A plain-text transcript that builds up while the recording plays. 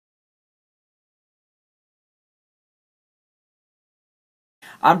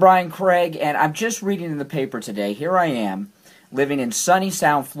I'm Brian Craig, and I'm just reading in the paper today. Here I am, living in sunny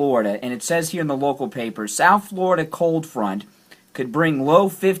South Florida, and it says here in the local paper, South Florida cold front could bring low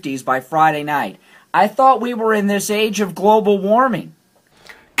 50s by Friday night. I thought we were in this age of global warming.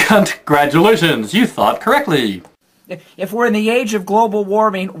 Congratulations, you thought correctly. If we're in the age of global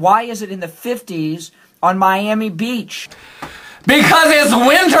warming, why is it in the 50s on Miami Beach? Because it's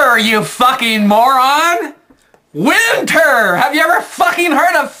winter, you fucking moron! Winter! Have you ever fucking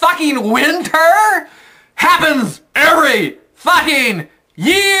heard of fucking winter? Happens every fucking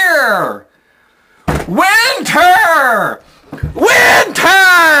year! Winter!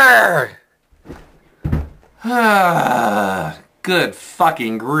 Winter! Good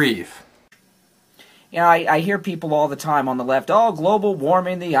fucking grief. You know, I hear people all the time on the left, oh, global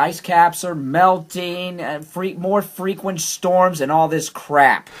warming, the ice caps are melting, more frequent storms, and all this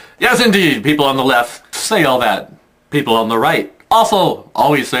crap. Yes, indeed, people on the left say all that. People on the right also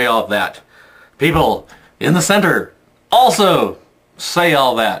always say all that. People in the center also say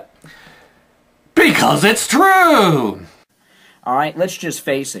all that. Because it's true! Alright, let's just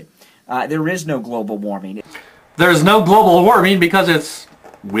face it. There is no global warming. There's no global warming because it's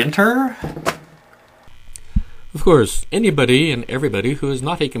winter? Of course, anybody and everybody who is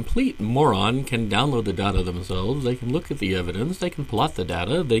not a complete moron can download the data themselves. They can look at the evidence, they can plot the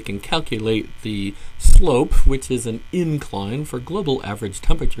data, they can calculate the slope, which is an incline for global average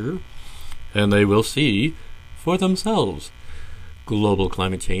temperature, and they will see for themselves. Global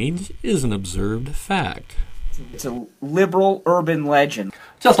climate change is an observed fact. It's a liberal urban legend.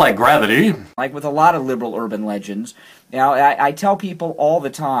 Just like gravity. Like with a lot of liberal urban legends. Now, I tell people all the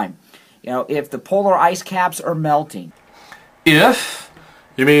time, you know, if the polar ice caps are melting. If?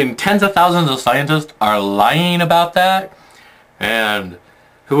 You mean tens of thousands of scientists are lying about that? And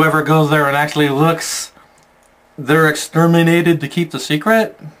whoever goes there and actually looks, they're exterminated to keep the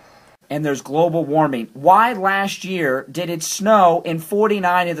secret? And there's global warming. Why last year did it snow in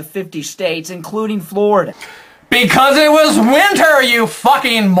 49 of the 50 states, including Florida? Because it was winter, you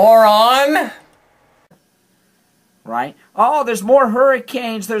fucking moron! Right? Oh, there's more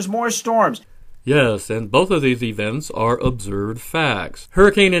hurricanes, there's more storms. Yes, and both of these events are observed facts.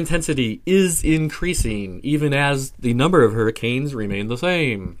 Hurricane intensity is increasing, even as the number of hurricanes remain the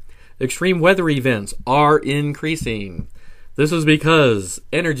same. Extreme weather events are increasing. This is because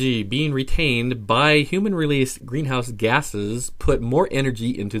energy being retained by human-released greenhouse gases put more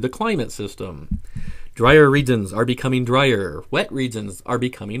energy into the climate system. Drier regions are becoming drier. Wet regions are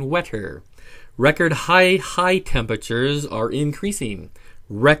becoming wetter. Record high temperatures are increasing.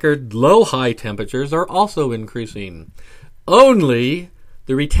 Record low temperatures are also increasing. Only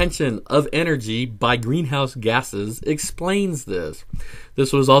the retention of energy by greenhouse gases explains this.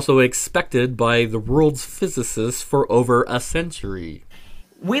 This was also expected by the world's physicists for over a century.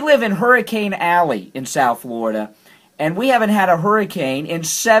 We live in Hurricane Alley in South Florida, and we haven't had a hurricane in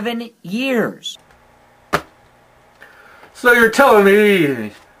 7 years. So you're telling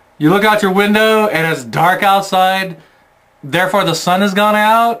me you look out your window and it's dark outside, therefore the sun has gone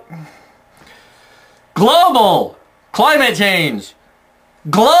out? Global climate change.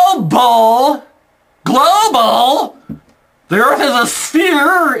 Global. The earth is a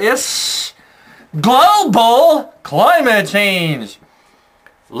sphere. It's global climate change.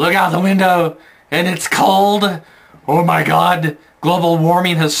 Look out the window and it's cold. Oh my God, global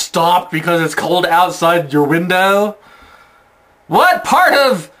warming has stopped because it's cold outside your window. What part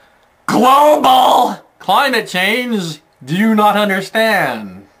of global climate change do you not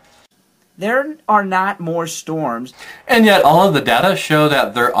understand? There are not more storms. And yet all of the data show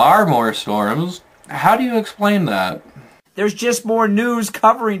that there are more storms. How do you explain that? There's just more news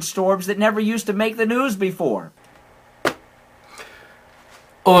covering storms that never used to make the news before.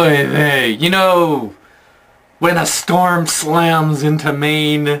 Oy vey, you know, when a storm slams into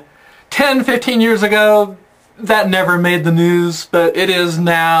Maine 10, 15 years ago, that never made the news, but it is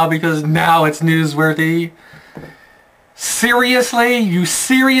now because now it's newsworthy. Seriously? You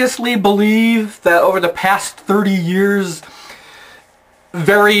seriously believe that over the past 30 years,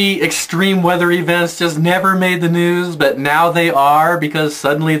 very extreme weather events just never made the news, but now they are because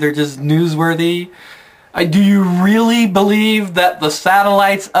suddenly they're just newsworthy? Do you really believe that the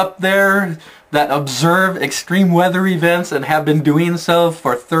satellites up there that observe extreme weather events and have been doing so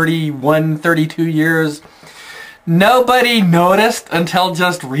for 31, 32 years, nobody noticed until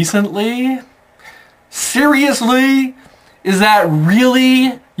just recently? Seriously? Is that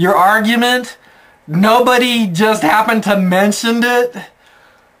really your argument? Nobody just happened to mention it?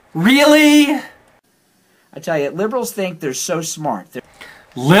 Really? I tell you, liberals think they're so smart.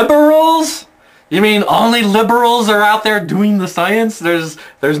 Liberals? You mean only liberals are out there doing the science? There's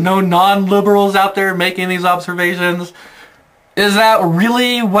no non-liberals out there making these observations? Is that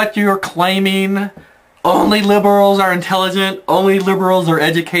really what you're claiming? Only liberals are intelligent, only liberals are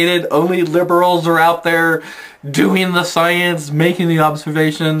educated, only liberals are out there doing the science, making the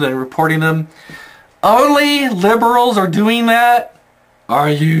observations and reporting them? Only liberals are doing that? Are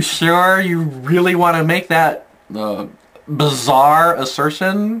you sure you really want to make that bizarre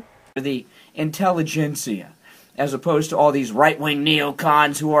assertion? The intelligentsia, as opposed to all these right-wing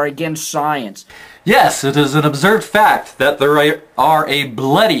neocons who are against science. Yes, it is an observed fact that there are a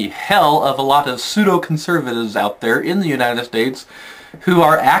bloody hell of a lot of pseudo-conservatives out there in the United States who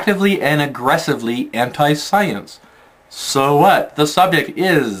are actively and aggressively anti-science. So what? The subject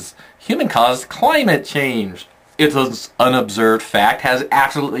is human-caused climate change. It is an observed fact, has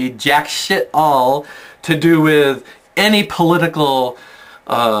absolutely jack shit all to do with any political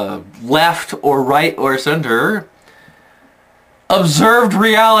left or right or center. Observed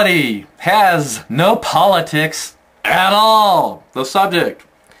reality has no politics at all. The subject: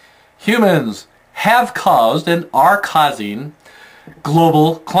 humans have caused and are causing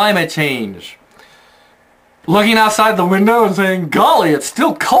global climate change. Looking outside the window and saying, golly, it's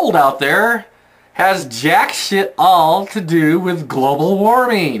still cold out there, has jack shit all to do with global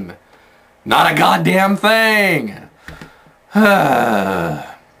warming. Not a goddamn thing.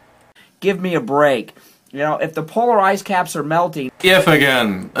 Give me a break. You know, if the polar ice caps are melting... If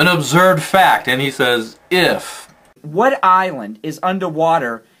again, an observed fact, and he says, if. What island is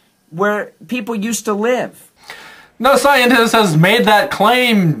underwater where people used to live? No scientist has made that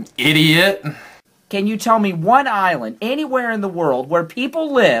claim, idiot. Can you tell me one island anywhere in the world where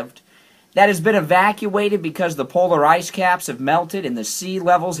people lived that has been evacuated because the polar ice caps have melted and the sea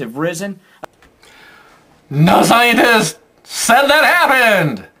levels have risen? No scientist said that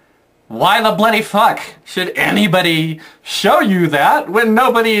happened! Why the bloody fuck should anybody show you that when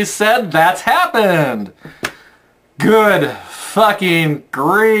nobody said that's happened? Good fucking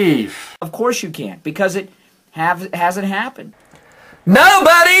grief. Of course you can't, because it hasn't happened.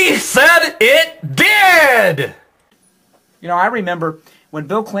 Nobody said it did! You know, I remember when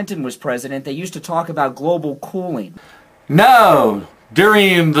Bill Clinton was president, they used to talk about global cooling. No,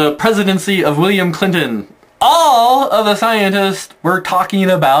 during the presidency of William Clinton, all of the scientists were talking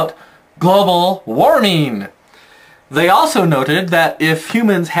about global warming. They also noted that if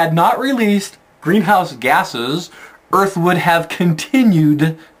humans had not released greenhouse gases, Earth would have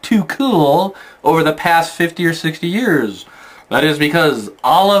continued to cool over the past 50 or 60 years. That is because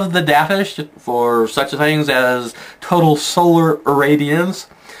all of the data for such things as total solar irradiance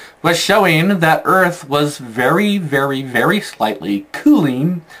was showing that Earth was very, very, very slightly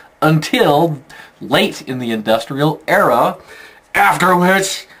cooling until late in the industrial era, after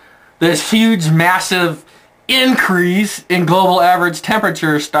which this huge, massive increase in global average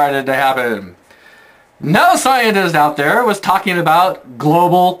temperature started to happen. No scientist out there was talking about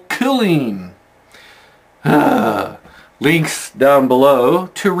global cooling. Links down below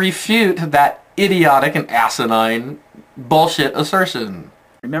to refute that idiotic and asinine bullshit assertion.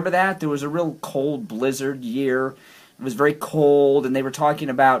 Remember that? There was a real cold blizzard year. It was very cold, and they were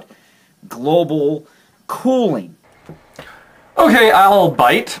talking about global cooling. Okay, I'll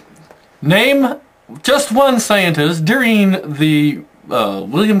bite. Name just one scientist during the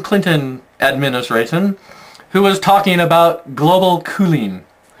William Clinton administration who was talking about global cooling.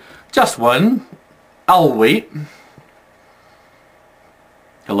 Just one. I'll wait.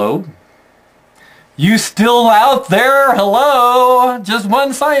 Hello? You still out there? Hello? Just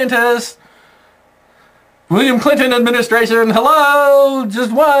one scientist. William Clinton administration. Hello?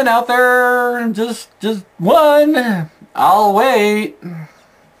 Just one out there. Just one. I'll wait.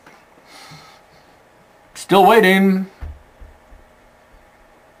 Still waiting.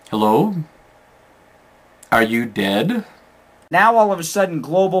 Hello? Are you dead? Now all of a sudden,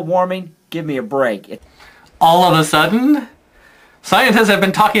 global warming, give me a break. All of a sudden? Scientists have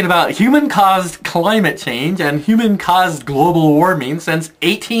been talking about human-caused climate change and human-caused global warming since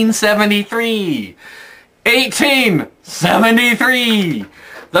 1873. 1873!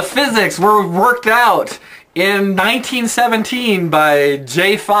 The physics were worked out in 1917 by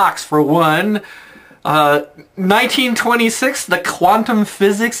J. Fox, for one. 1926, the quantum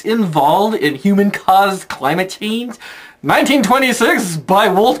physics involved in human-caused climate change. 1926 by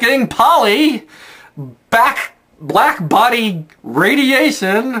Wolfgang Pauli. Black body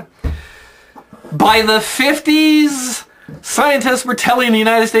radiation. By the 50s, scientists were telling the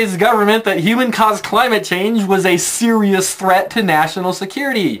United States government that human-caused climate change was a serious threat to national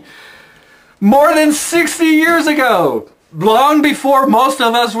security. More than 60 years ago, long before most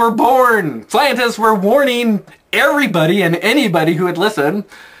of us were born, scientists were warning everybody and anybody who would listen,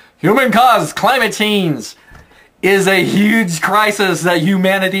 human-caused climate change is a huge crisis that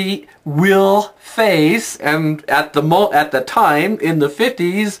humanity will face, and at the time, in the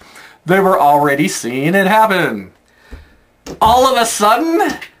 50s, they were already seeing it happen. All of a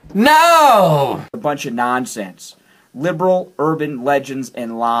sudden, no! A bunch of nonsense. Liberal urban legends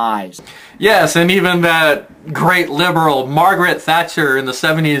and lies. Yes, and even that great liberal Margaret Thatcher in the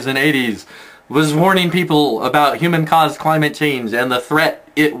 70s and 80s was warning people about human-caused climate change and the threat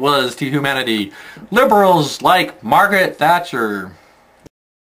it was to humanity. Liberals like Margaret Thatcher.